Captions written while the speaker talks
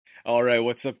All right,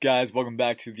 what's up, guys? Welcome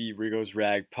back to the Riggo's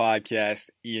Rag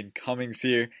podcast. Ian Cummings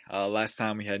here. Last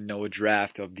time we had Noah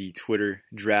Draft of the Twitter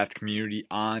draft community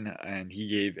on, and he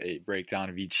gave a breakdown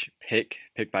of each pick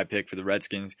by pick for the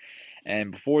Redskins.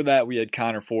 And before that, we had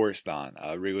Connor Forrest on,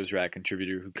 Riggo's Rag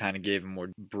contributor, who kind of gave a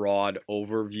more broad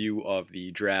overview of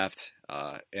the draft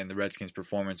and the Redskins'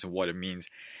 performance and what it means.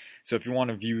 So if you want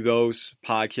to view those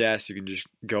podcasts, you can just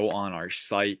go on our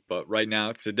site. But right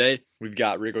now, today, we've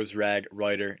got Riggo's Rag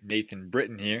writer Nathan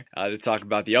Britton here to talk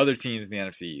about the other teams in the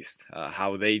NFC East,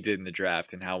 how they did in the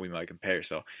draft and how we might compare.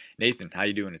 So, Nathan, how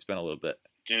you doing? It's been a little bit.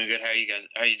 Doing good. How are you guys?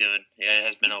 How are you doing? Yeah, it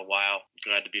has been a while.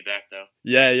 Glad to be back, though.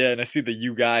 Yeah, and I see that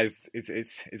you guys.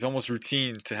 It's almost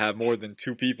routine to have more than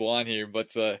two people on here,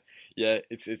 but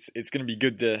it's gonna be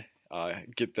good to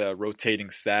get the rotating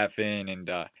staff in and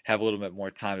have a little bit more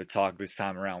time to talk this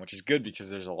time around, which is good because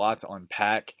there's a lot to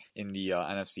unpack in the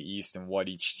NFC East and what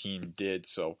each team did.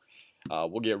 So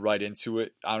we'll get right into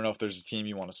it. I don't know if there's a team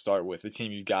you want to start with, a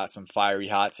team you got some fiery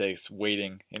hot takes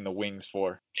waiting in the wings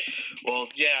for. Well,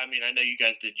 yeah, I know you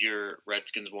guys did your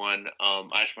Redskins one.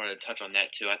 I just wanted to touch on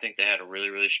that too. I think they had a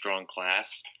really, really strong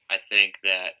class. I think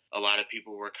that a lot of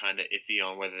people were kind of iffy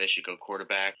on whether they should go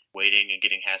quarterback. Waiting and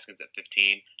getting Haskins at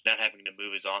 15, not having to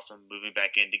move is awesome. Moving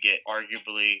back in to get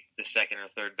arguably the second or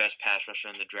third best pass rusher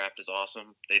in the draft is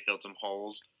awesome. They filled some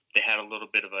holes. They had a little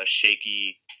bit of a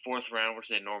shaky fourth round, which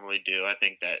they normally do. I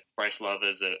think that Bryce Love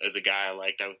is a guy I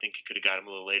liked. I would think you could have got him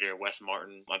a little later. Wes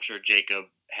Martin, I'm sure Jacob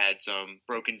had some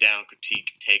broken down critique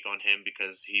take on him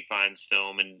because he finds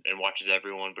film and watches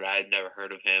everyone, but I had never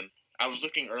heard of him. I was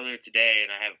looking earlier today,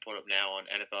 and I have it pulled up now on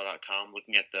NFL.com,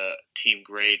 looking at the team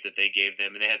grades that they gave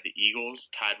them, and they have the Eagles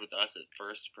tied with us at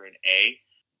first for an A.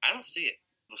 I don't see it.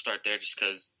 We'll start there just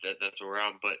because that's where we're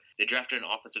at. But they drafted an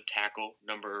offensive tackle,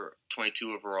 number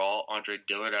 22 overall, Andre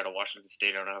Dillard out of Washington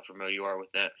State. I don't know how familiar you are with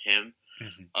him.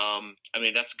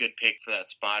 Mm-hmm. That's a good pick for that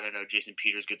spot. I know Jason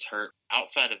Peters gets hurt.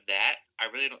 Outside of that, I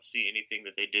really don't see anything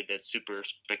that they did that's super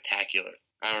spectacular.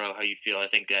 I don't know how you feel. I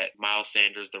think that Miles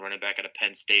Sanders, the running back out of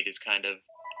Penn State, is kind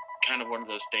of one of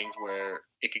those things where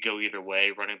it could go either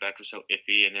way. Running backs are so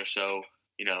iffy, and they're so,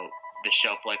 the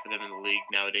shelf life of them in the league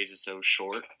nowadays is so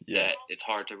short that it's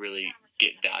hard to really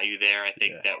get value there. I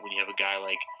think that when you have a guy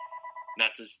like,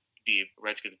 not to be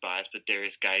Redskins biased, but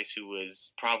Darius Geis, who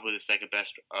was probably the second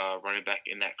best running back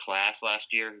in that class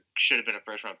last year, should have been a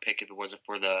first round pick if it wasn't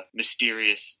for the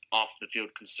mysterious off the field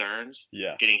concerns.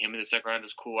 Yeah. Getting him in the second round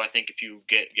is cool. I think if you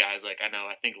get guys like,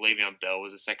 I think Le'Veon Bell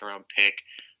was a second round pick.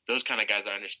 Those kind of guys,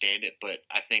 I understand it, but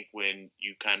I think when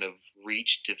you kind of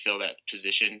reach to fill that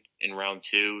position in round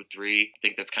 2, 3, I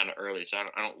think that's kind of early. So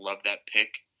I don't love that pick.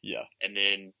 Yeah. And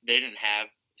then they didn't have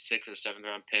 6th or 7th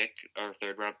round pick or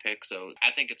 3rd round pick, so I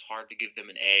think it's hard to give them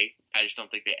an A. I just don't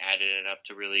think they added enough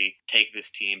to really take this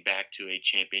team back to a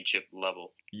championship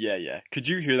level. Yeah. Could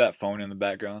you hear that phone in the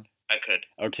background? I could.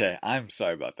 Okay, I'm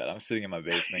sorry about that. I'm sitting in my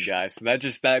basement, guys. So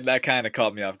that kind of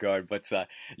caught me off guard. But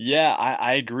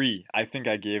I agree. I think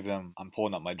I gave them, I'm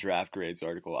pulling up my draft grades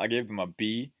article, I gave them a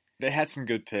B. They had some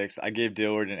good picks. I gave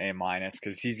Dillard an A-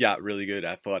 because he's got really good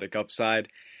athletic upside.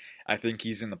 I think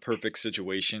he's in the perfect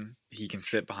situation. He can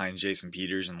sit behind Jason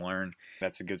Peters and learn.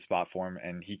 That's a good spot for him,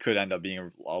 and he could end up being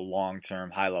a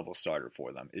long-term, high-level starter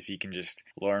for them if he can just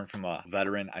learn from a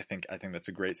veteran. I think that's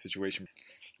a great situation.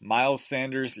 Miles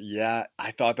Sanders,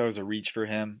 I thought that was a reach for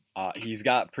him. He's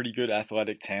got pretty good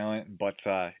athletic talent, but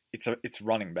it's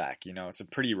running back. It's a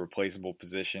pretty replaceable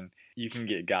position. You can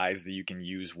get guys that you can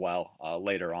use well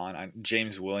later on.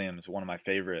 James Williams, one of my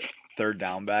favorite third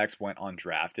down backs, went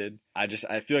undrafted. I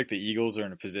feel like the Eagles are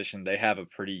in a position, they have a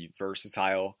pretty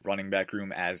versatile running back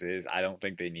room as is. I don't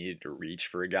think they needed to reach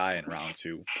for a guy in round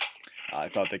 2. I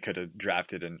thought they could have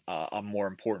drafted a more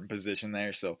important position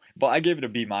there. But I gave it a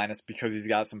B- because he's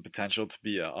got some potential to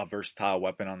be a versatile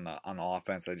weapon on the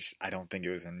offense. I don't think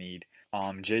it was a need.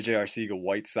 J.J.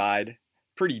 Arcega-Whiteside,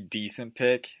 pretty decent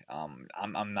pick.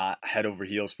 I'm not head over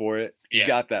heels for it. He's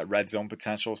got that red zone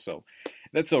potential, so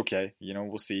that's okay.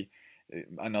 We'll see.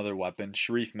 Another weapon.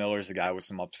 Sharif Miller's a guy with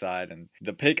some upside, and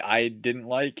the pick I didn't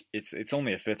like. It's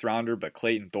only a 5th rounder, but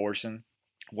Clayton Thorson.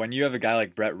 When you have a guy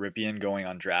like Brett Ripien going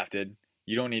undrafted,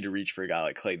 you don't need to reach for a guy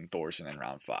like Clayton Thorson in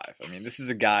round 5. This is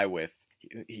a guy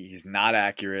he's not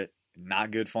accurate,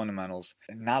 not good fundamentals,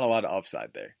 and not a lot of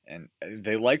upside there. And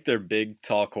they like their big,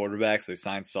 tall quarterbacks. They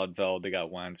signed Sudfeld, they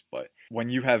got Wentz, but when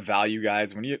you have value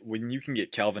guys, when you can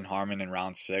get Kelvin Harmon in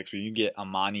round 6, when you get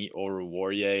Amani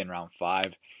Oruwariye in round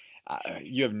 5,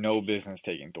 you have no business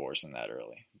taking Thorson that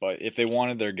early. But if they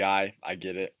wanted their guy, I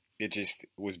get it. It just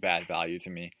was bad value to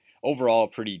me. Overall, a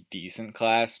pretty decent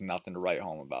class. Nothing to write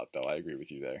home about, though. I agree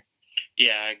with you there.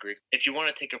 Yeah, I agree. If you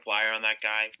want to take a flyer on that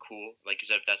guy, cool. Like you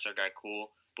said, if that's our guy, cool.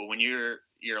 But when your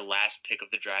last pick of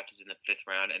the draft is in the 5th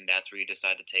round and that's where you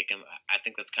decide to take him, I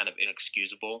think that's kind of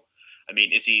inexcusable. I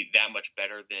mean, is he that much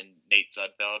better than Nate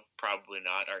Sudfeld? Probably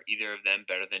not. Are either of them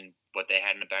better than what they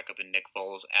had in the backup in Nick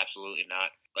Foles? Absolutely not.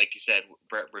 Like you said,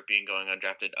 Brett Ripien going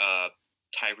undrafted.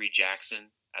 Tyree Jackson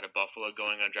out of Buffalo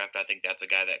going undrafted. I think that's a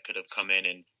guy that could have come in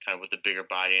and kind of with a bigger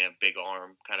body and a big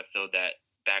arm kind of filled that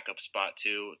backup spot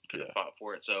too. Could have fought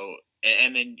for it. So,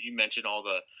 and then you mentioned all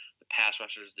the pass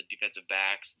rushers, the defensive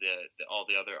backs, all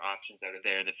the other options that are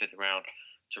there in the 5th round.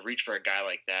 To reach for a guy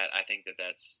like that, I think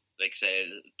that's, like I say,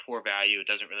 poor value. It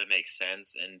doesn't really make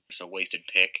sense, and it's a wasted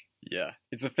pick. Yeah,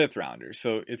 it's a 5th rounder,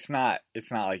 so it's not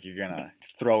like you're gonna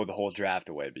throw the whole draft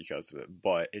away because of it.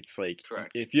 But it's like,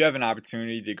 correct, if you have an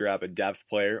opportunity to grab a depth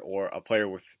player or a player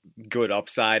with good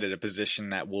upside at a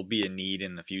position that will be a need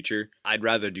in the future, I'd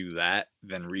rather do that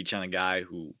than reach on a guy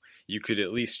who you could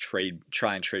at least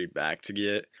try and trade back to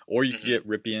get, or you could get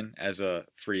Ripien as a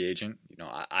free agent. You know,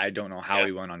 I don't know how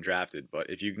he went undrafted, but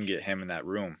if you can get him in that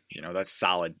room, you know, that's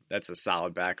solid. That's a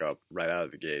solid backup right out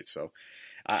of the gate. So,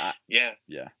 yeah.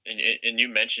 And you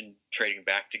mentioned trading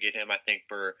back to get him. I think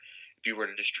if you were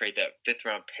to just trade that 5th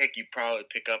round pick, you'd probably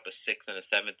pick up a 6th and a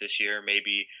 7th this year,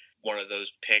 maybe one of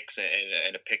those picks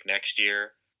and a pick next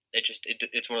year.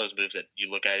 It's one of those moves that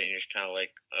you look at it and you're just kind of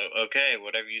like, oh, okay,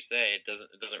 whatever you say. It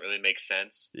doesn't really make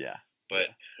sense. Yeah. But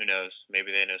who knows?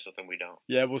 Maybe they know something we don't.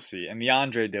 Yeah, we'll see. And the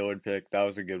Andre Dillard pick, that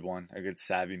was a good one, a good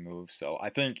savvy move. So I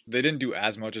think they didn't do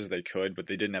as much as they could, but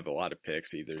they didn't have a lot of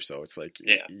picks either. So it's like,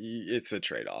 it's a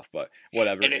trade-off, but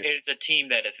whatever. And it's a team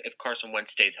that if Carson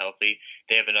Wentz stays healthy,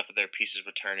 they have enough of their pieces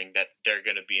returning that they're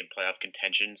going to be in playoff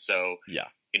contention. So,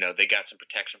 you know, they got some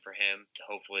protection for him to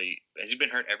hopefully – has he been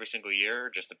hurt every single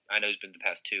year? I know he's been the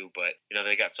past 2, but, you know,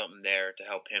 they got something there to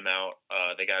help him out.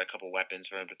 They got a couple weapons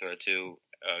for him to throw to.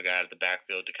 A guy out of the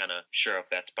backfield to kind of shore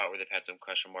up that spot where they've had some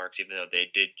question marks, even though they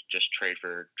did just trade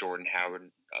for Jordan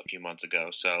Howard a few months ago.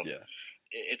 So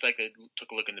it's like they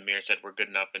took a look in the mirror and said, we're good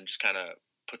enough, and just kind of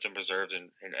put some reserves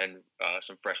and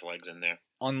some fresh legs in there.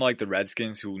 Unlike the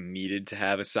Redskins, who needed to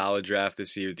have a solid draft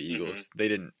this year, the Eagles, they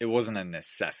didn't. It wasn't a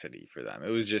necessity for them.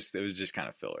 It was just kind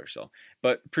of filler. So,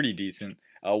 but pretty decent.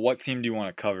 What team do you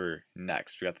want to cover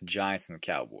next? We got the Giants and the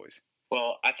Cowboys.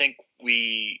 Well, I think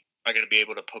we are going to be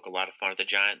able to poke a lot of fun at the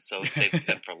Giants, so let's save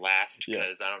them for last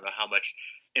because I don't know how much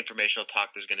informational talk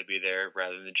there's going to be there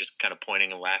rather than just kind of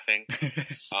pointing and laughing.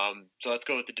 So let's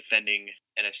go with the defending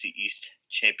NFC East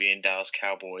champion Dallas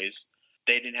Cowboys.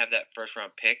 They didn't have that 1st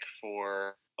round pick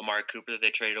for Amari Cooper that they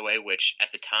traded away, which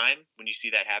at the time when you see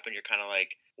that happen, you're kind of like,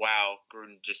 wow,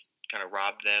 Gruden just kind of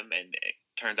robbed them, and it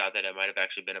turns out that it might have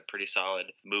actually been a pretty solid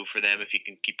move for them if he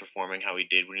can keep performing how he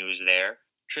did when he was there.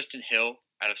 Tristan Hill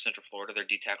out of Central Florida, their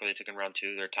D tackle they took in round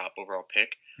 2, their top overall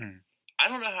pick. I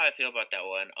don't know how I feel about that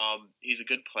one. He's a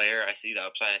good player. I see the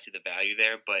upside. I see the value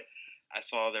there, but I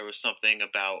saw there was something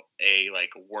about a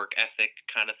work ethic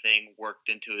kind of thing worked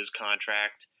into his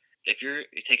contract. If you're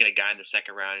taking a guy in the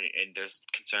 2nd round and there's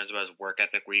concerns about his work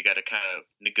ethic where you got to kind of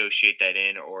negotiate that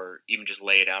in or even just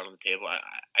lay it out on the table,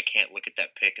 I can't look at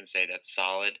that pick and say that's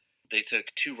solid. They took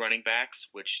 2 running backs,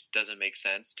 which doesn't make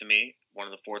sense to me. One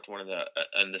in the 4th, one in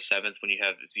the 7th. When you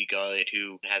have Zeke Elliott,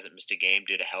 who hasn't missed a game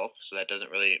due to health, so that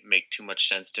doesn't really make too much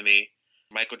sense to me.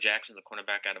 Michael Jackson, the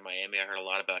cornerback out of Miami, I heard a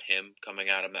lot about him coming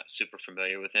out. I'm not super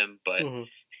familiar with him, but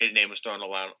his name was thrown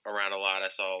around a lot. I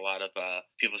saw a lot of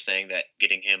people saying that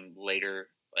getting him later,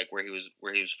 like where he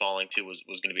was falling to, was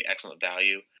going to be excellent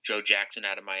value. Joe Jackson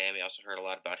out of Miami, I also heard a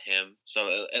lot about him.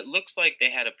 So it looks like they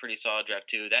had a pretty solid draft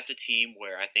too. That's a team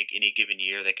where I think any given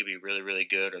year they could be really, really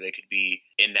good, or they could be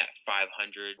in that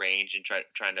 500 range and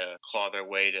trying to claw their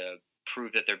way to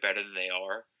prove that they're better than they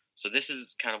are. So this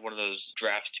is kind of one of those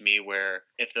drafts to me where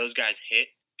if those guys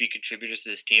be contributors to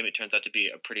this team, it turns out to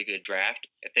be a pretty good draft.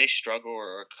 If they struggle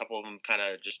or a couple of them kind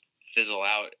of just fizzle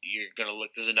out, you're going to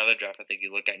look – there's another draft I think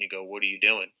you look at and you go, what are you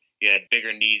doing? You had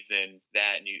bigger needs than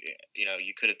that, and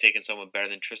you could have taken someone better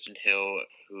than Tristan Hill,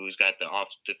 who's got the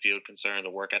off-the-field concern,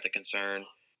 the work ethic concern.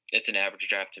 It's an average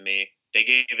draft to me. They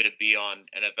gave it a B on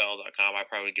NFL.com. I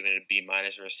probably give it a B-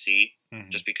 or a C,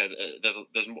 just because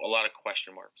there's a lot of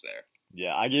question marks there.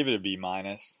 Yeah, I gave it a B-.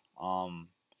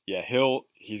 Hill,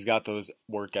 he's got those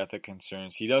work ethic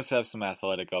concerns. He does have some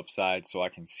athletic upside, so I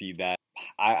can see that.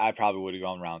 I probably would have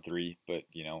gone round 3, but,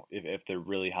 if they're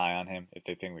really high on him, if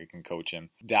they think we can coach him.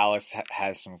 Dallas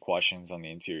has some questions on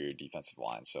the interior defensive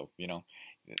line, so,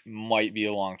 it might be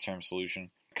a long-term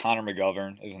solution. Connor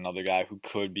McGovern is another guy who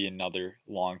could be another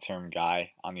long-term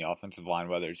guy on the offensive line,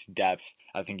 whether it's depth.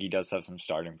 I think he does have some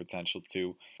starting potential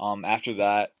too. After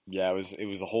that, yeah, it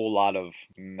was a whole lot of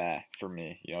meh for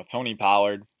me. Tony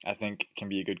Pollard, I think, can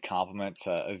be a good complement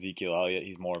to Ezekiel Elliott.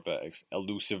 He's more of an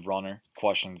elusive runner.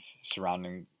 Questions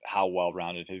surrounding how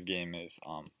well-rounded his game is.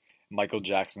 Michael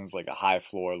Jackson's like a high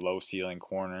floor, low ceiling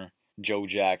corner. Joe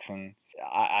Jackson,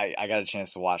 I got a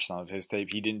chance to watch some of his tape.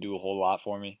 He didn't do a whole lot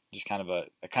for me. Just kind of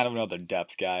another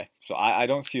depth guy. So I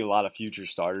don't see a lot of future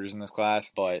starters in this class.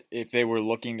 But if they were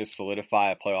looking to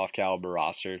solidify a playoff caliber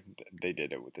roster, they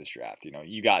did it with this draft.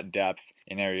 You got depth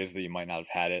in areas that you might not have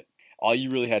had it. All you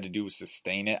really had to do was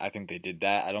sustain it. I think they did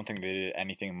that. I don't think they did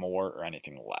anything more or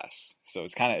anything less. So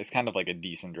it's kind of like a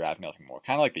decent draft, nothing more.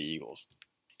 Kind of like the Eagles.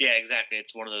 Yeah, exactly.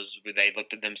 It's one of those where they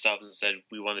looked at themselves and said,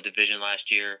 we won the division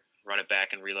last year, run it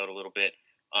back and reload a little bit.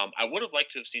 I would have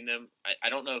liked to have seen them. I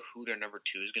don't know who their number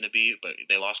 2 is going to be, but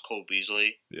they lost Cole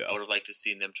Beasley. Yeah. I would have liked to have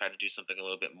seen them try to do something a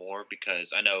little bit more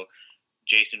because I know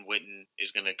Jason Witten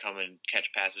is going to come and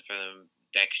catch passes for them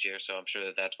next year, so I'm sure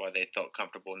that's why they felt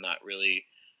comfortable not really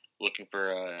looking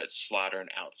for a slot or an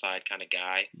outside kind of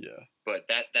guy. Yeah. But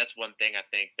that's one thing I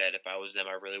think that if I was them,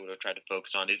 I really would have tried to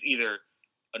focus on is either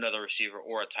another receiver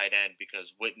or a tight end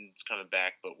because Witten's coming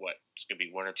back, but it's going to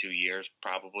be 1 or 2 years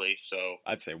probably. So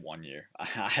I'd say 1 year.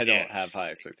 I don't have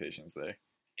high expectations there.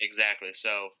 Exactly.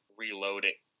 So reload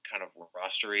it kind of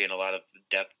rostery and a lot of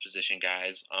depth position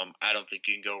guys. I don't think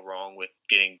you can go wrong with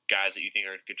getting guys that you think are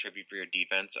going to contribute for your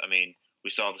defense. I mean, we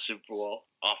saw the Super Bowl.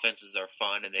 Offenses are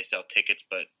fun and they sell tickets,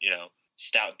 but,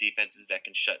 stout defenses that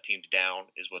can shut teams down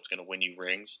is what's going to win you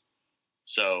rings.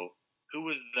 So who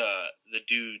was the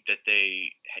dude that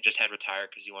they just had retired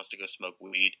because he wants to go smoke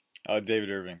weed? David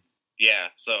Irving. Yeah,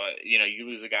 so you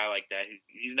lose a guy like that.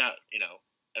 He's not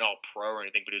an all pro or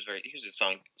anything, but he was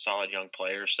a solid young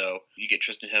player. So you get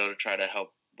Tristan Hill to try to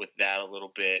help with that a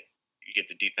little bit. You get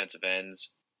the defensive ends.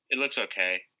 It looks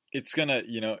okay. It's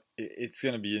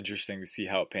gonna be interesting to see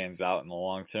how it pans out in the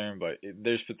long term, but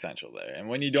there's potential there. And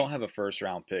when you don't have a first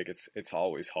round pick, it's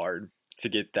always hard to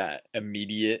get that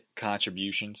immediate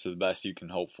contribution. So the best you can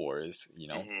hope for is,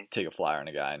 take a flyer on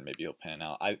a guy and maybe he'll pan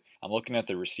out. I'm looking at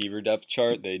the receiver depth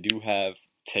chart. They do have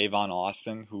Tavon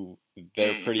Austin, who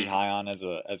they're pretty high on as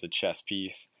a chess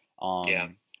piece.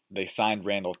 They signed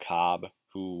Randall Cobb,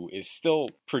 who is still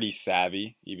pretty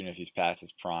savvy, even if he's past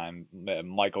his prime.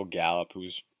 Michael Gallup, who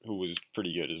was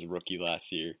pretty good as a rookie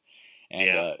last year.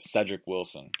 And Cedric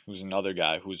Wilson, who's another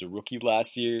guy who was a rookie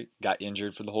last year, got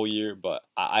injured for the whole year, but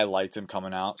I liked him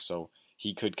coming out, so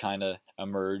he could kind of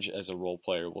emerge as a role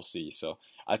player. We'll see. So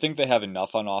I think they have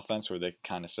enough on offense where they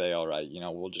kind of say, all right,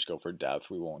 we'll just go for depth.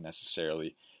 We won't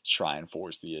necessarily try and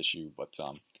force the issue, but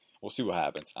we'll see what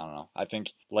happens. I don't know. I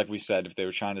think, like we said, if they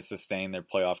were trying to sustain their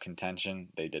playoff contention,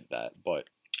 they did that. But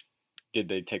did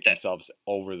they take themselves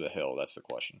over the hill? That's the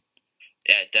question.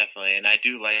 Yeah, definitely. And I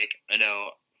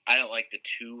don't like the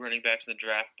 2 running backs in the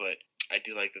draft, but I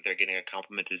do like that they're getting a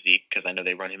compliment to Zeke because I know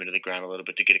they run him into the ground a little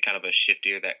bit to get a kind of a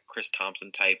shiftier, that Chris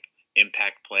Thompson type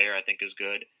impact player I think is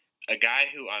good. A guy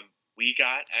who we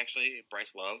got, actually,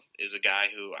 Bryce Love, is a guy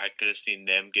who I could have seen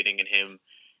them getting in him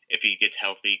if he gets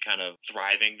healthy, kind of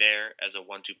thriving there as a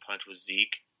 1-2 punch with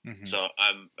Zeke. Mm-hmm. So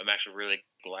I'm actually really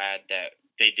glad that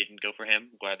they didn't go for him.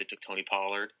 I'm glad they took Tony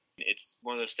Pollard. It's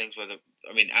one of those things where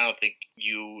I don't think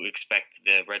you expect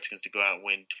the Redskins to go out and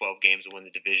win 12 games and win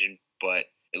the division, but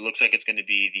it looks like it's going to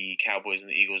be the Cowboys and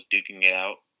the Eagles duking it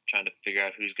out, trying to figure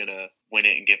out who's going to win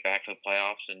it and get back to the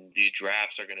playoffs. And these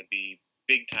drafts are going to be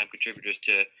big-time contributors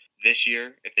to this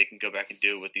year if they can go back and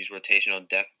do it with these rotational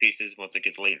depth pieces once it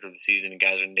gets later in the season and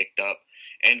guys are nicked up.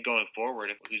 And going forward,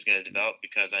 who's going to develop,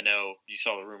 because I know you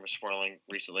saw the rumor swirling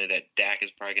recently that Dak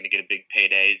is probably going to get a big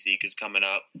payday. Zeke is coming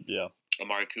up. Yeah.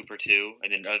 Amari Cooper too,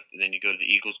 and then you go to the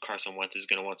Eagles. Carson Wentz is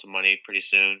going to want some money pretty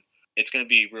soon. It's going to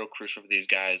be real crucial for these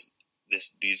guys.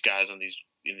 These guys in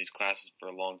these classes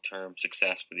for long-term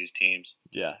success for these teams.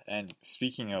 Yeah, and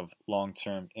speaking of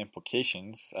long-term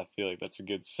implications, I feel like that's a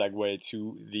good segue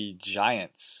to the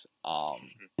Giants.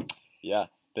 Yeah,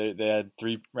 they had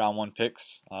 3 round 1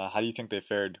 picks. How do you think they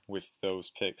fared with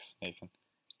those picks, Nathan?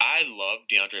 I love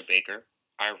DeAndre Baker.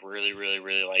 I really, really,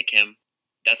 really like him.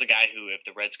 That's a guy who, if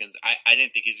the Redskins, I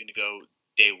didn't think he was going to go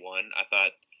day one.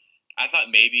 I thought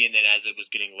maybe, and then as it was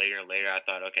getting later and later, I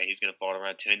thought, okay, he's going to fall to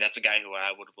round 2. And that's a guy who I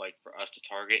would have liked for us to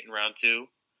target in round 2.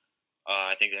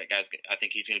 I think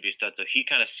he's going to be a stud. So he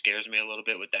kind of scares me a little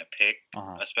bit with that pick,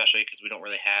 especially because we don't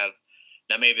really have.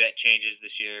 Now maybe that changes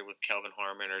this year with Kelvin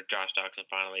Harmon or Josh Doctson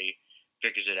finally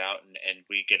figures it out and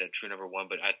we get a true number 1.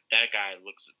 But that guy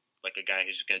looks like a guy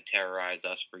who's going to terrorize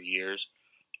us for years.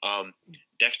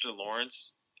 Dexter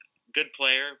Lawrence good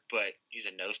player, but he's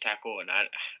a nose tackle, and I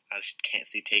just can't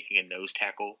see taking a nose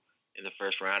tackle in the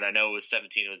first round. I know it was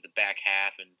 17, it was the back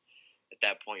half, and at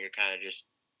that point you're kind of just,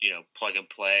 plug and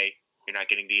play. You're not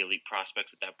getting the elite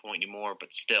prospects at that point anymore,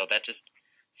 but still, that just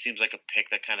seems like a pick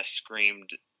that kind of screamed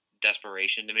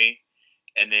desperation to me.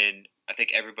 And then I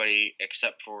think everybody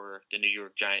except for the New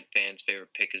York Giant fans'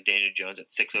 favorite pick is Daniel Jones at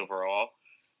 6 overall.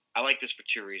 I like this for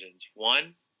two reasons.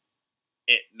 One,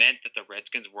 it meant that the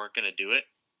Redskins weren't going to do it.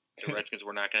 The Redskins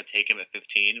were not going to take him at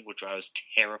 15, which I was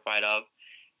terrified of.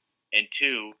 And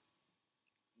two,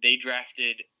 they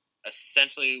drafted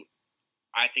essentially,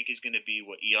 I think he's going to be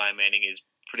what Eli Manning is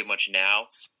pretty much now.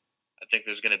 I think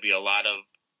there's going to be a lot of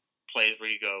plays where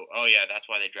you go, oh yeah, that's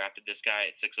why they drafted this guy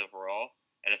at 6 overall.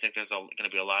 And I think there's going to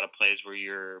be a lot of plays where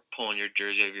you're pulling your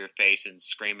jersey over your face and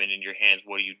screaming in your hands,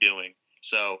 what are you doing?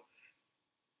 So,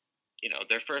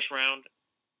 their first round,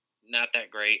 not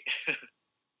that great.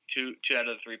 Two out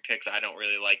of the 3 picks I don't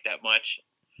really like that much.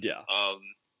 Yeah.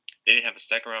 They didn't have a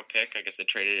second round pick. I guess they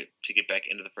traded it to get back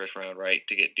into the first round, right,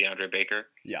 to get DeAndre Baker.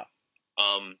 Yeah.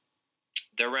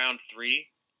 Their round 3,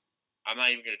 I'm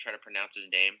not even going to try to pronounce his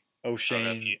name.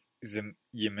 O'Shane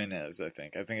Jimenez, I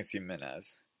think. I think it's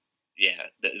Jimenez. Yeah,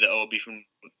 the OB from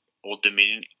Old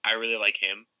Dominion. I really like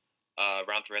him.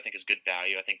 Round 3, I think, is good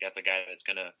value. I think that's a guy that's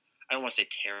going to, I don't want to say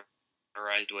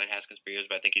terrorize Dwayne Haskins for years,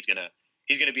 but I think he's going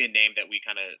to be a name that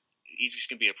he's just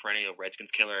going to be a perennial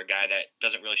Redskins killer, a guy that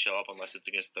doesn't really show up unless it's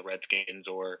against the Redskins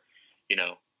or,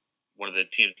 one of the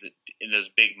teams in those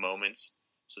big moments.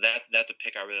 So that's a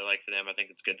pick I really like for them. I think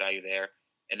it's good value there.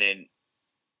 And then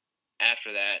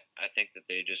after that, I think that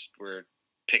they just were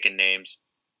picking names.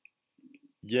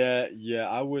 Yeah,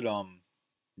 I would,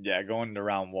 going to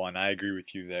round 1, I agree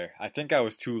with you there. I think I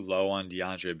was too low on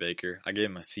DeAndre Baker. I gave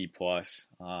him a C+. But,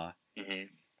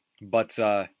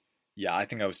 I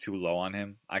think I was too low on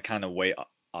him. I kind of weigh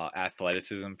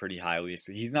athleticism pretty highly.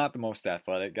 So he's not the most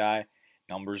athletic guy,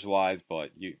 numbers-wise,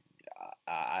 but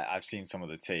I've seen some of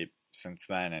the tape since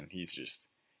then, and he's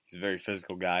a very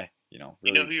physical guy. Really.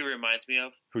 You know who he reminds me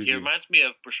of? He reminds me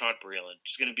of Brashad Breeland.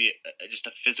 Just going to be just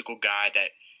a physical guy that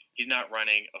he's not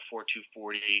running a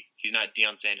 4.240. He's not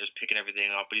Deion Sanders picking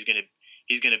everything up, but he's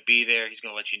going to be there. He's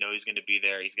going to let you know he's going to be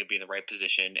there. He's going to be in the right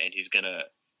position, and he's going to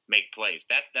make plays.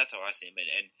 That's how I see him.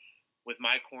 And with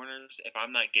my corners, if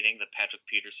I'm not getting the Patrick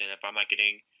Peterson, if I'm not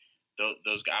getting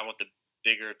those guys, I want the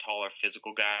bigger, taller,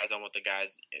 physical guys. I want the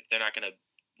guys, if they're not going to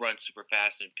run super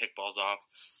fast and pick balls off,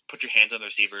 put your hands on the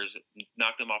receivers,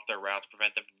 knock them off their routes,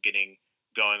 prevent them from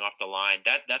going off the line.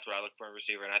 That's what I look for in a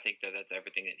receiver, and I think that's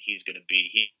everything that he's going to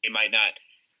be. He might not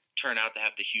turn out to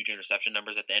have the huge interception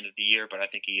numbers at the end of the year, but I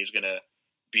think he is going to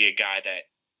be a guy that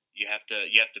you have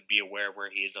to be aware of where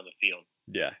he is on the field.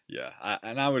 Yeah.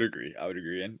 I would agree.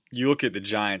 And you look at the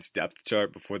Giants' depth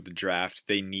chart before the draft,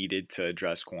 they needed to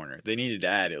address corner. They needed to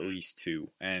add at least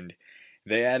 2, and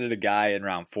they added a guy in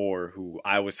round 4 who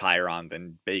I was higher on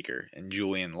than Baker, and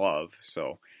Julian Love.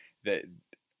 So that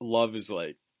Love is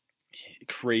like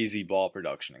crazy ball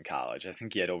production in college. I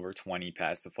think he had over 20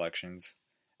 pass deflections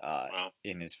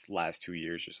in his last 2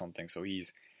 years or something. So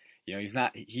he's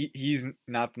not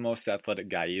the most athletic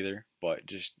guy either, but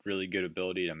just really good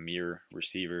ability to mirror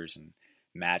receivers and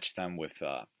match them with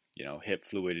hip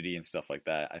fluidity and stuff like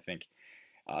that. I think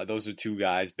those are 2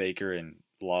 guys, Baker and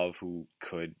Love, who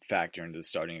could factor into the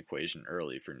starting equation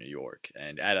early for New York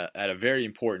and at a very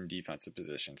important defensive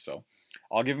position. So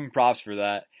I'll give him props for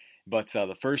that. But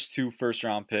the first 2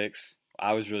 first-round picks,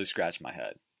 I was really scratching my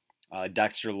head.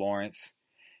 Dexter Lawrence,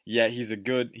 he's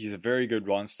a very good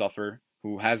run stuffer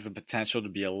who has the potential to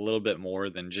be a little bit more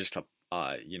than just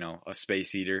a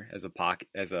space eater as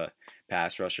a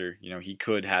pass rusher. He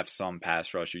could have some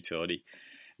pass rush utility,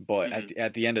 but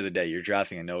at the end of the day, you're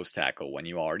drafting a nose tackle when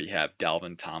you already have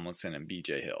Dalvin Tomlinson and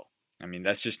B.J. Hill. I mean,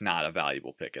 that's just not a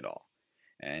valuable pick at all.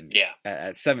 And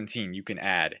at 17, you can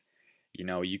add.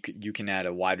 You can add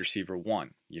a wide receiver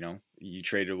 1. You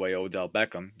traded away Odell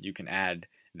Beckham. You can add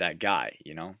that guy.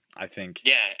 I think.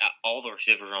 Yeah, all the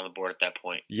receivers are on the board at that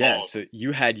point. Yeah, so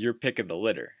you had your pick of the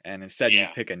litter, and instead you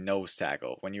pick a nose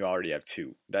tackle when you already have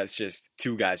 2. That's just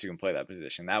 2 guys who can play that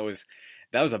position. That was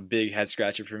a big head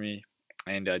scratcher for me.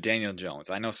 And Daniel Jones.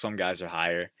 I know some guys are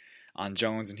higher on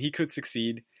Jones, and he could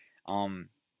succeed.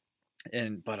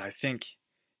 But I think.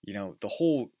 The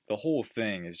whole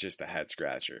thing is just a head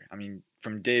scratcher. I mean,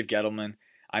 from Dave Gettleman,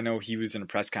 I know he was in a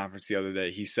press conference the other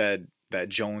day. He said that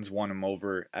Jones won him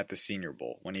over at the Senior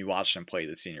Bowl when he watched him play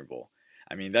the Senior Bowl.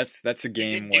 I mean, that's a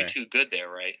game he where didn't do too good there,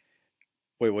 right?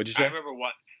 Wait, what'd you say? I remember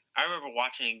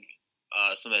watching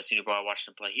some of the Senior Bowl. I watched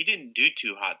him play. He didn't do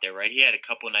too hot there, right? He had a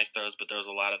couple of nice throws, but there was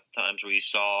a lot of times where you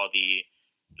saw the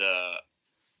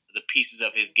the pieces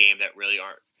of his game that really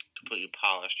aren't completely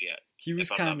polished yet. He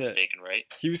was if I'm not mistaken, right?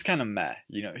 He was kind of meh.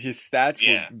 You know, his stats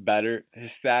were better.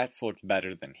 His stats looked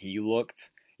better than he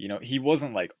looked. You know, he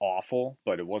wasn't like awful,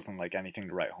 but it wasn't like anything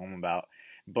to write home about.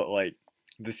 But like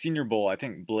the Senior Bowl, I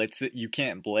think you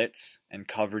can't blitz, and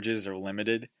coverages are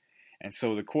limited, and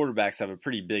so the quarterbacks have a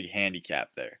pretty big handicap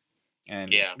there.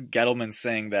 And Gettleman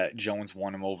saying that Jones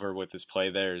won him over with his play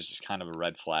there is just kind of a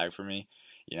red flag for me.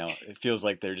 You know, it feels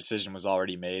like their decision was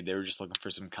already made. They were just looking for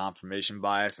some confirmation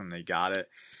bias, and they got it.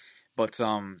 But,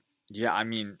 yeah, I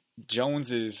mean,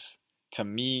 Jones is, to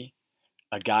me,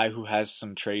 a guy who has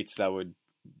some traits that would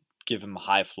give him a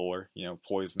high floor, you know,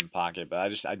 poise in the pocket.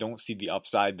 But I don't see the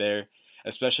upside there,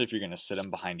 especially if you're going to sit him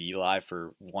behind Eli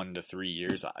for 1 to 3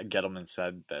 years. Gettleman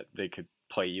said that they could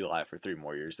play Eli for 3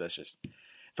 more years. That's just,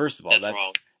 first of all,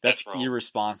 that's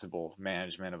irresponsible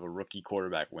management of a rookie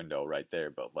quarterback window right there.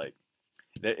 But, like,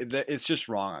 it's just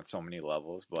wrong on so many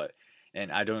levels.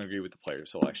 And I don't agree with the player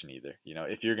selection either. You know,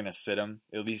 if you're going to sit him,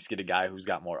 at least get a guy who's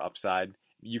got more upside.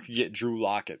 You could get Drew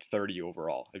Lock at 30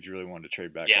 overall if you really wanted to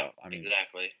trade back up. I mean,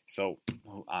 exactly. So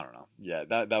I don't know. Yeah,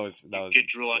 that was get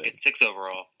Drew Lock at 6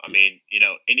 overall. I mean, you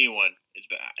know, anyone is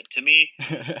to me.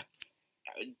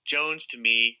 Jones to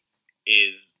me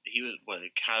he was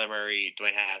Kyler Murray,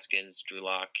 Dwayne Haskins, Drew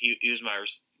Lock. He was my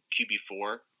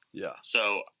QB4. Yeah.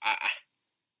 So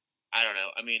I don't know.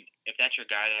 I mean, if that's your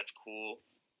guy, that's cool.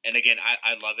 And again,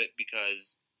 I love it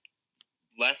because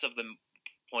less of the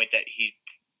point that he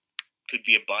could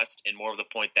be a bust and more of the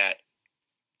point that,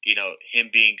 you know, him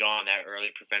being gone that early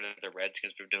prevented the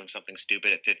Redskins from doing something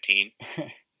stupid at 15.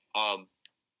 Why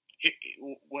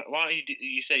don't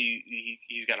you say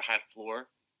he's got a high floor?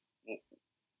 Well,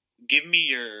 give me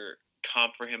your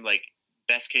comp for him, like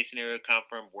best case scenario comp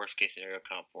for him, worst case scenario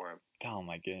comp for him. Oh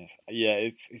my goodness. Yeah,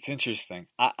 it's interesting.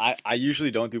 I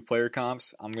usually don't do player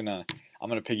comps. I'm gonna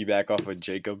piggyback off of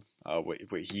Jacob,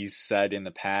 what he's said in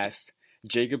the past.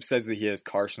 Jacob says that he has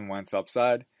Carson Wentz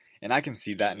upside, and I can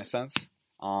see that in a sense.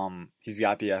 He's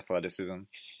got the athleticism.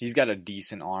 He's got a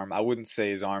decent arm. I wouldn't say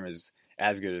his arm is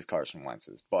as good as Carson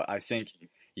Wentz's, but I think,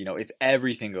 you know, if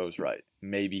everything goes right,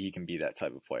 maybe he can be that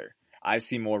type of player. I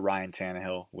see more Ryan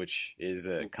Tannehill, which is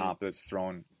a comp that's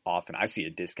thrown often. I see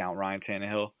a discount Ryan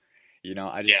Tannehill. You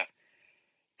know,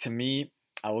 to me,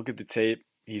 I look at the tape.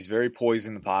 He's very poised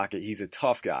in the pocket. He's a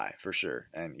tough guy for sure,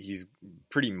 and he's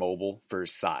pretty mobile for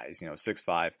his size. You know,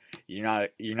 6'5".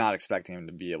 You're not expecting him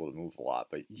to be able to move a lot,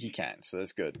 but he can, so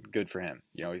that's good. Good for him.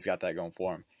 You know, he's got that going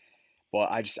for him.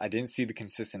 But I didn't see the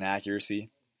consistent accuracy.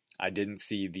 I didn't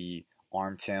see the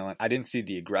arm talent. I didn't see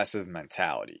the aggressive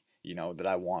mentality, you know, that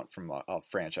I want from a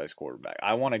franchise quarterback.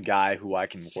 I want a guy who I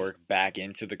can work back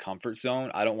into the comfort zone.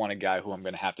 I don't want a guy who I'm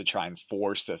going to have to try and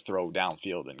force to throw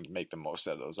downfield and make the most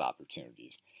out of those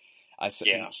opportunities.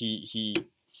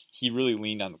 He really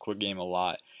leaned on the quick game a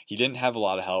lot. He didn't have a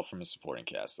lot of help from his supporting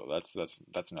cast, though.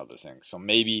 That's another thing. So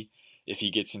maybe if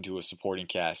he gets into a supporting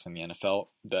cast in the NFL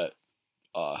that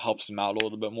helps him out a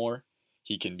little bit more,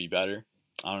 he can be better.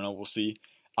 I don't know. We'll see.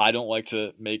 I don't like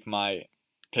to make my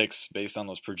picks based on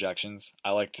those projections.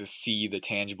 I like to see the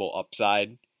tangible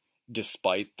upside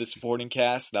despite the supporting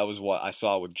cast. That was what I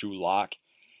saw with Drew Lock.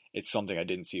 It's something I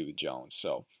didn't see with Jones.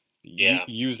 So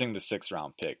using the 6th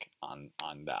round pick on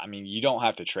that. I mean, you don't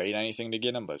have to trade anything to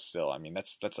get him, but still, I mean,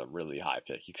 that's a really high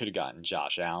pick. You could have gotten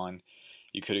Josh Allen.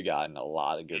 You could have gotten a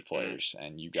lot of good players,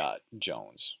 and you got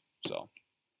Jones. So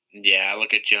yeah, I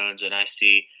look at Jones and I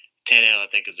see Tannehill. I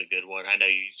think is a good one. I know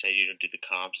you say you don't do the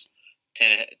comps.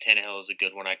 Tannehill is a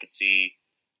good one. I could see,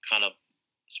 kind of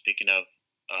speaking of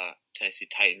Tennessee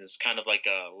Titans, kind of like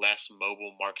a less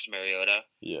mobile Marcus Mariota.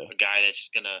 Yeah. A guy that's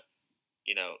just gonna,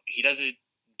 you know, he doesn't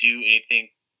do anything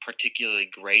particularly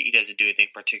great. He doesn't do anything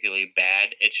particularly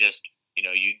bad. It's just, you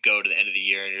know, you go to the end of the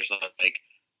year and you're just like,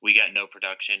 we got no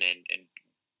production, and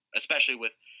especially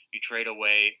with you trade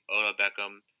away Odell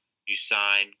Beckham, you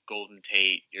sign Golden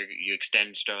Tate, you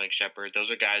extend Sterling Shepard.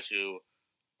 Those are guys who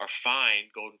are fine.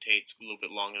 Golden Tate's a little bit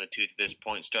long in the tooth at this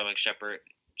point. Sterling Shepard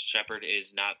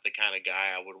is not the kind of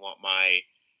guy I would want my,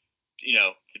 you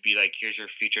know, to be like, here's your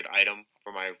featured item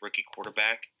for my rookie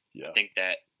quarterback. Yeah. I think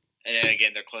that, and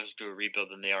again, they're closer to a rebuild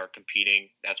than they are competing.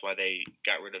 That's why they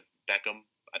got rid of Beckham.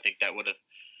 I think that would have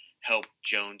helped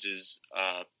Jones's,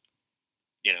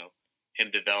 you know, him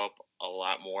develop a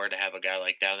lot more to have a guy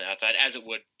like that on the outside, as it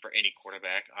would for any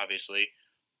quarterback, obviously.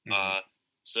 Mm-hmm.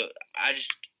 So I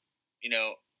just, you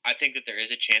know, I think that there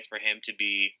is a chance for him to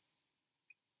be,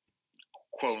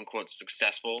 quote unquote,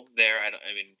 successful there.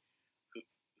 I mean,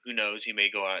 who knows? He may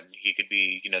go out and he could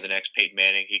be, you know, the next Peyton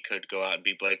Manning. He could go out and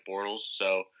be Blake Bortles.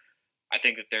 So I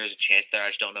think that there's a chance there. I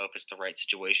just don't know if it's the right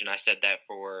situation. I said that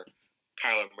for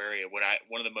Kyler Murray,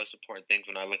 one of the most important things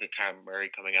when I look at Kyler Murray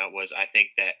coming out was I think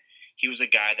that he was a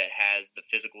guy that has the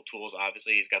physical tools.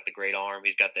 Obviously, he's got the great arm,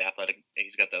 he's got the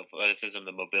athleticism,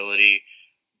 the mobility,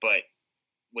 but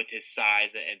with his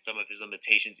size and some of his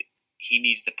limitations, he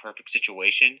needs the perfect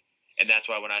situation, and that's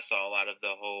why when I saw a lot of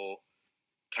the whole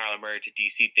Kyler Murray to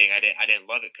DC thing, I didn't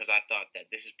love it because I thought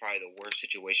that this is probably the worst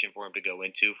situation for him to go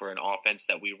into for an offense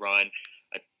that we run,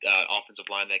 an offensive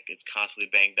line that is constantly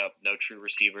banged up, no true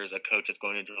receivers, a coach that's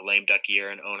going into the lame duck year,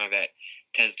 an owner that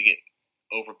tends to get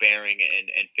overbearing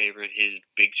and favored his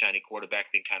big shiny quarterback,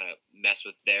 then kind of mess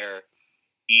with their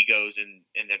egos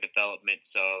and their development.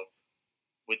 So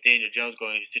with Daniel Jones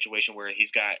going into a situation where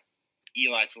he's got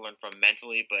Eli to learn from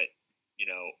mentally, but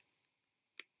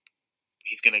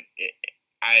he's gonna.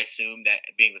 I assume that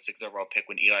being the sixth overall pick,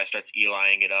 when Eli starts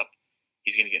Eliing it up,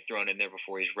 he's going to get thrown in there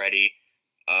before he's ready.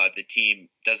 The team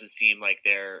doesn't seem like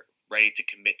they're ready to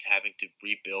commit to having to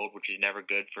rebuild, which is never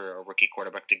good for a rookie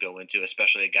quarterback to go into,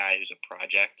 especially a guy who's a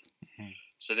project. Mm-hmm.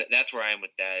 So that's where I am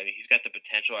with that. I mean, he's got the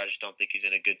potential. I just don't think he's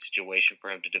in a good situation for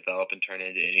him to develop and turn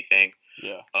into anything.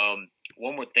 Yeah.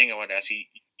 One more thing I wanted to ask you.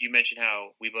 You mentioned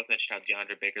we both mentioned how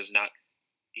DeAndre Baker's not.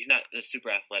 He's not a super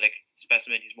athletic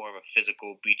specimen. He's more of a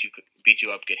physical, beat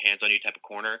you up, get hands on you type of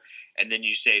corner. And then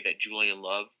you say that Julian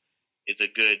Love is a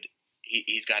good.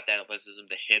 He's got that athleticism,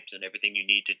 the hips, and everything you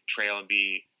need to trail and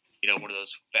be, one of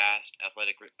those fast,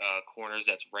 athletic corners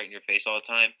that's right in your face all the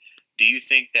time. Do you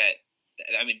think that?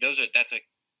 I mean, that's like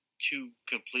two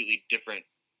completely different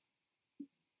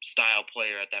style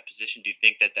player at that position. Do you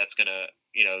think that that's gonna,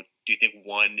 do you think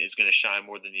one is gonna shine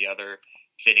more than the other,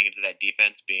 fitting into that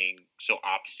defense, being so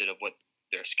opposite of what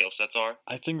their skill sets are?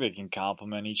 I think they can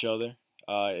complement each other.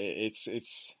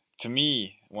 It's to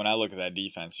me, when I look at that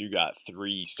defense, you got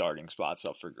 3 starting spots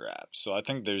up for grabs. So I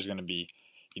think there's going to be,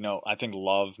 I think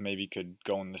Love maybe could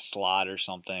go in the slot or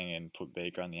something and put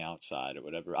Baker on the outside or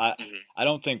whatever. I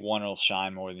don't think one will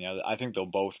shine more than the other. I think they'll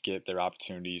both get their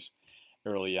opportunities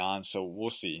early on. So we'll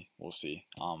see.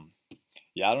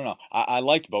 Yeah, I don't know. I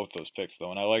liked both those picks,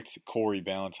 though, and I liked Corey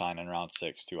Ballantyne in round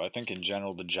 6, too. I think, in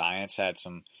general, the Giants had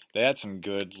some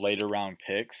good later-round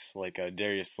picks. Like,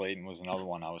 Darius Slayton was another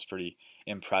one I was pretty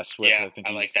impressed with. Yeah,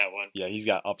 I like that one. Yeah, he's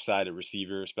got upside at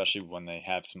receiver, especially when they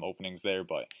have some openings there.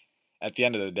 But at the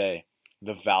end of the day,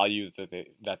 the value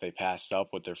that they passed up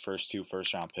with their first 2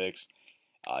 first-round picks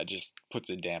just puts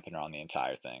a dampener on the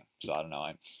entire thing. So, I don't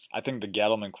know. I think the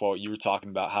Gettleman quote, you were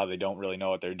talking about how they don't really know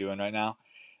what they're doing right now.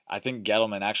 I think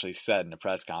Gettleman actually said in a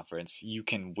press conference, you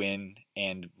can win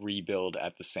and rebuild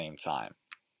at the same time.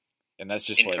 And that's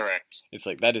just incorrect. It's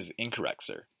like, that is incorrect,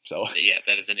 sir. So yeah,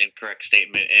 that is an incorrect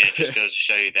statement. And it just goes to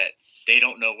show you that they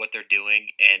don't know what they're doing.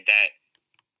 And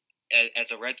that,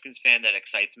 as a Redskins fan, that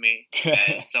excites me.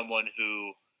 As someone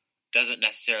who doesn't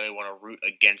necessarily want to root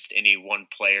against any one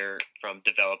player from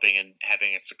developing and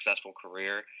having a successful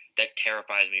career, that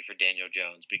terrifies me for Daniel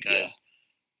Jones. Because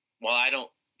while I don't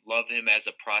love him as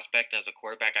a prospect, as a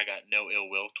quarterback, I got no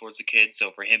ill will towards the kid. So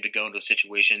for him to go into a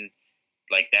situation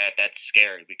like that, that's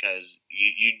scary because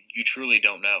you truly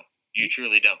don't know. You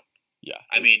truly don't. Yeah.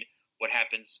 I mean, what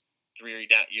happens 3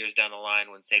 years down the line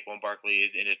when Saquon Barkley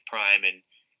is in his prime and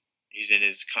he's in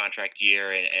his contract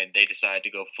year and they decide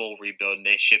to go full rebuild and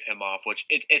they ship him off, which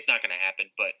it's not going to happen,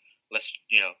 but let's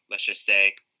just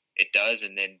say it does,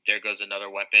 and then there goes another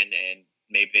weapon, and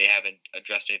maybe they haven't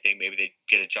addressed anything. Maybe they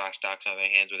get a Josh Doctson on their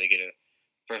hands, or they get a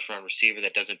first-round receiver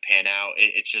that doesn't pan out.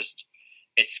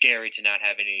 It's scary to not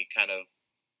have any kind of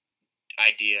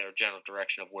idea or general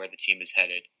direction of where the team is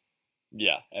headed.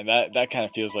 Yeah, and that kind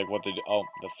of feels like what they do. Oh,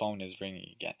 the phone is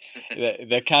ringing again.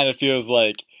 that kind of feels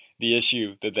like the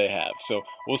issue that they have. So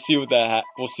we'll see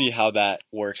we'll see how that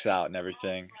works out and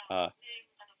everything.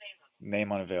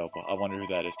 Name unavailable. I wonder who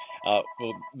that is. Well,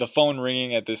 the phone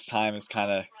ringing at this time is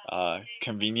kind of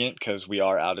convenient because we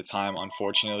are out of time,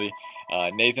 unfortunately.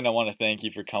 Nathan, I want to thank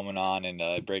you for coming on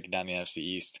and breaking down the NFC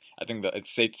East. I think that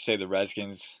it's safe to say the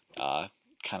Redskins kind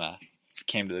of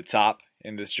came to the top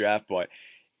in this draft, but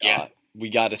we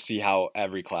got to see how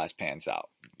every class pans out,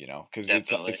 because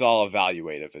it's all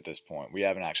evaluative at this point. We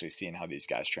haven't actually seen how these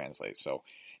guys translate. So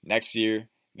next year,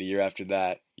 the year after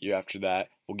that,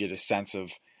 we'll get a sense of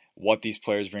what these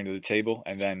players bring to the table,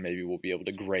 and then maybe we'll be able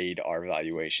to grade our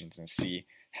evaluations and see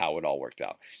how it all worked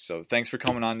out. So thanks for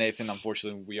coming on, Nathan.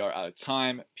 Unfortunately, we are out of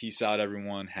time. Peace out,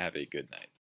 everyone. Have a good night.